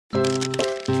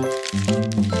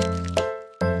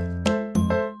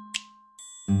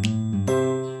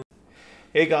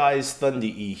Hey guys, Thunder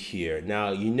E here.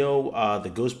 Now, you know the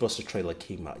Ghostbusters trailer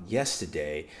came out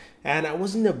yesterday, and I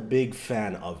wasn't a big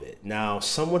fan of it. Now,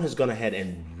 someone has gone ahead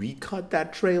and recut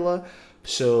that trailer,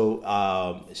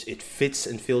 so it fits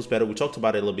and feels better. We talked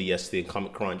about it a little bit yesterday in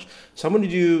Comic Crunch. So I'm going to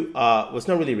do, well, it's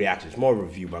not really a reaction, it's more a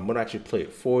review, but I'm going to actually play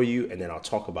it for you, and then I'll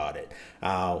talk about it.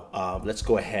 Let's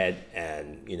go ahead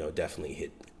and, definitely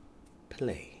hit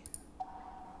play.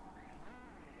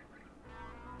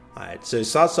 Alright, so it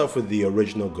starts off with the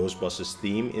original Ghostbusters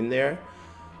theme in there.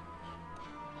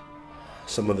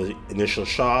 Some of the initial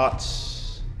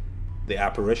shots, the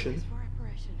apparition. That's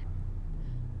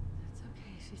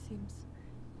okay, she seems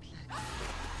bloody.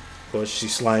 Of course, she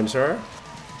slimes her.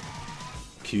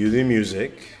 Cue the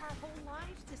music. Our whole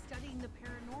lives to studying the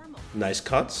paranormal. Nice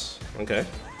cuts. Okay.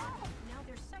 Now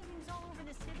there's sightings all over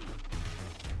the city.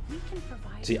 We can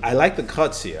provide. See, I like the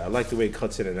cuts here. I like the way it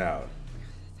cuts in and out.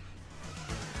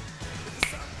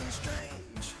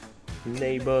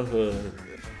 Neighborhood.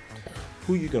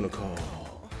 Who you gonna call?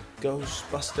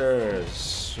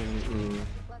 Ghostbusters. Let's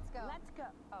go. Let's go.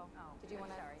 Oh, Did you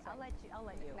want to? sorry. I'll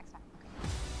let you. Next time.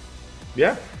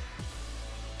 Yeah.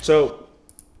 So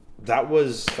that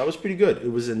was pretty good.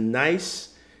 It was a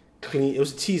nice, clean. It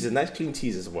was a teaser, nice clean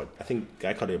teaser. What I think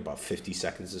I cut it about 50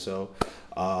 seconds or so.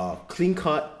 Clean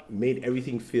cut, made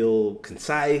everything feel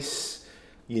concise.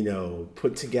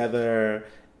 Put together.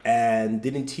 And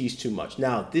didn't tease too much.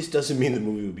 Now, this doesn't mean the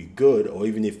movie would be good, or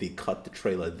even if they cut the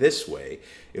trailer this way,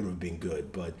 it would have been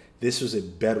good. But this was a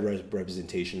better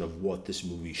representation of what this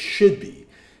movie should be.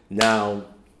 Now,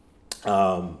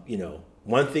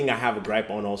 one thing I have a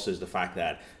gripe on also is the fact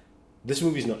that this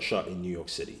movie is not shot in New York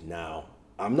City. Now,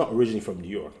 I'm not originally from New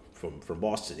York, from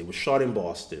Boston. It was shot in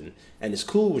Boston, and it's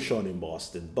cool it was shot in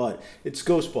Boston, but it's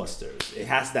Ghostbusters. It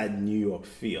has that New York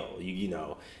feel,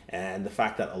 and the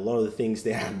fact that a lot of the things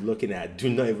that I'm looking at do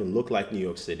not even look like New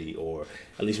York City, or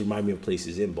at least remind me of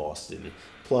places in Boston.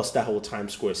 Plus, that whole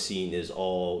Times Square scene is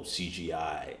all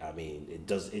CGI. I mean,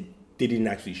 they didn't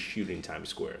actually shoot in Times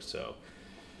Square, so.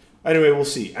 Anyway, we'll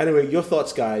see. Anyway, your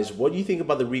thoughts, guys. What do you think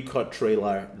about the recut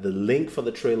trailer? The link for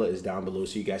the trailer is down below,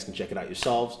 so you guys can check it out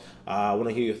yourselves. I want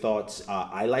to hear your thoughts.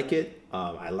 I like it.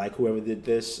 I like whoever did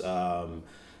this.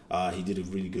 He did a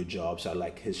really good job, so I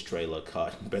like his trailer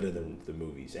cut better than the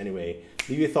movies. Anyway,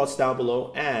 leave your thoughts down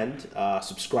below and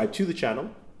subscribe to the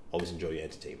channel. Always enjoy your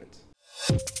entertainment.